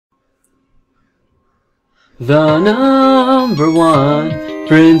The number one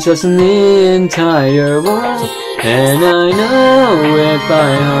princess in the entire world. And I know it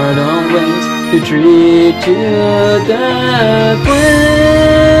by heart always to treat you that way.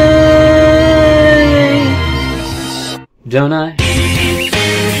 Don't I?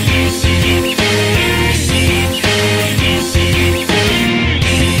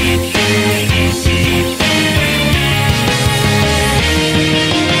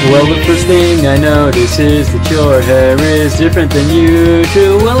 Well, the first thing I notice is that your hair is different than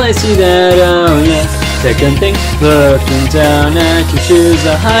usual. Well, I see that, oh yes. Second thing, looking down at your shoes,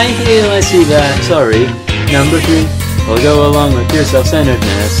 a high heel, I see that, sorry. Number 3, I'll go along with your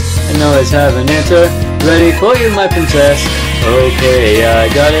self-centeredness. I always have an answer ready for you, my princess. Okay,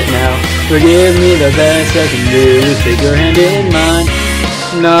 I got it now. Forgive me, the best I can do is take your hand in mine.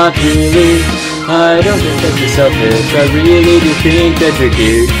 Not really, I don't think that you're selfish. I really do think that you're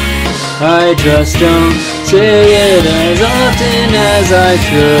cute. I just don't say it as often as I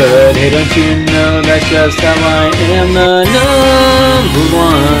should. Hey, don't you know that's just how I am? The number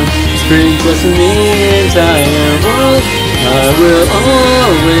one princess in the entire world. I will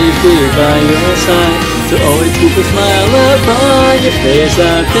always be by your side, to always keep a smile upon your face.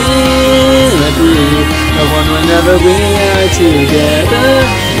 I feel like we are one whenever we are together.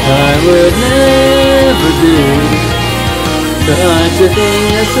 I would never do such a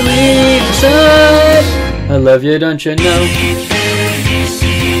thing as to leave your side. I love you, don't you know?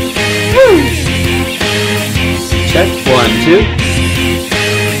 Woo! Check, 1, 2.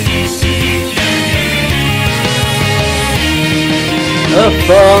 A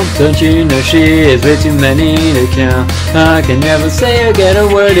fall, don't you know she is way too many to count? I can never say or get a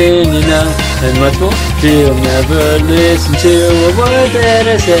word in, you know. And what's more, she'll never listen to a word that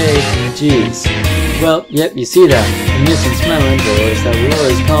I say. Jeez. Well, yep, you see that. I'm missing smelling voice that will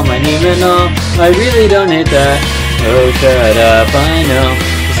always call my name and all. I really don't hate that. Oh, shut up, I know.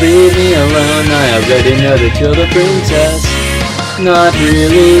 Just leave me alone, I already know that you're the princess. Not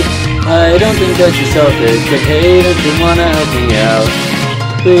really, I don't think that you're selfish, but hey, don't you wanna help me out?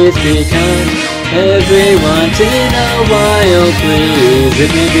 Please be kind, every once in a while, please.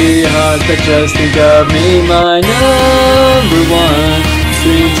 It may be hard, but just think of me, my number one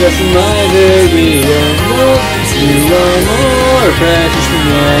princess in my very own world. You are more precious than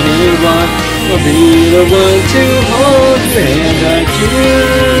anyone. I'll be the one to hold your hand. I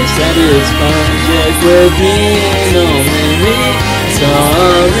choose satisfied, yet with me and only me.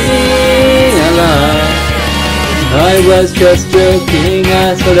 Sorry, I lied. I was just joking,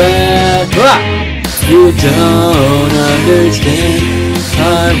 I saw that. You don't understand.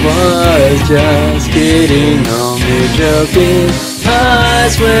 I was just kidding, only joking. I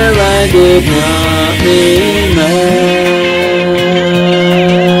swear I did not mean that.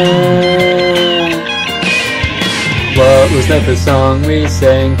 What was that the song we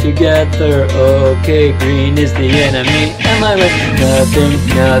sang together? Okay, green is the enemy, am I right?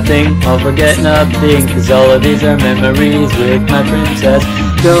 Nothing, I'll forget nothing, cause all of these are memories with my princess.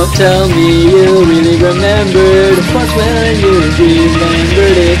 Don't tell me you really remembered, of course when you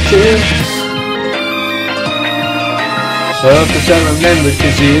remembered it too. Of course I remembered,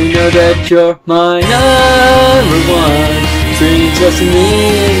 cause you know that you're my number one princess in the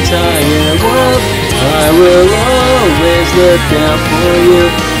entire world. I will always look out for you,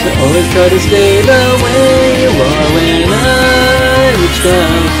 so always try to stay the way you are. When I reach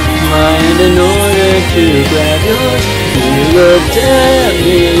down my hand in order to grab yours, you looked at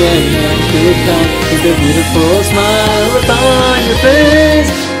me and then could come with a beautiful smile upon your face.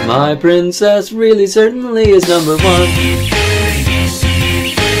 My princess really certainly is number one.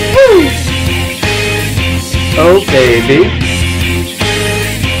 Woo! Oh baby.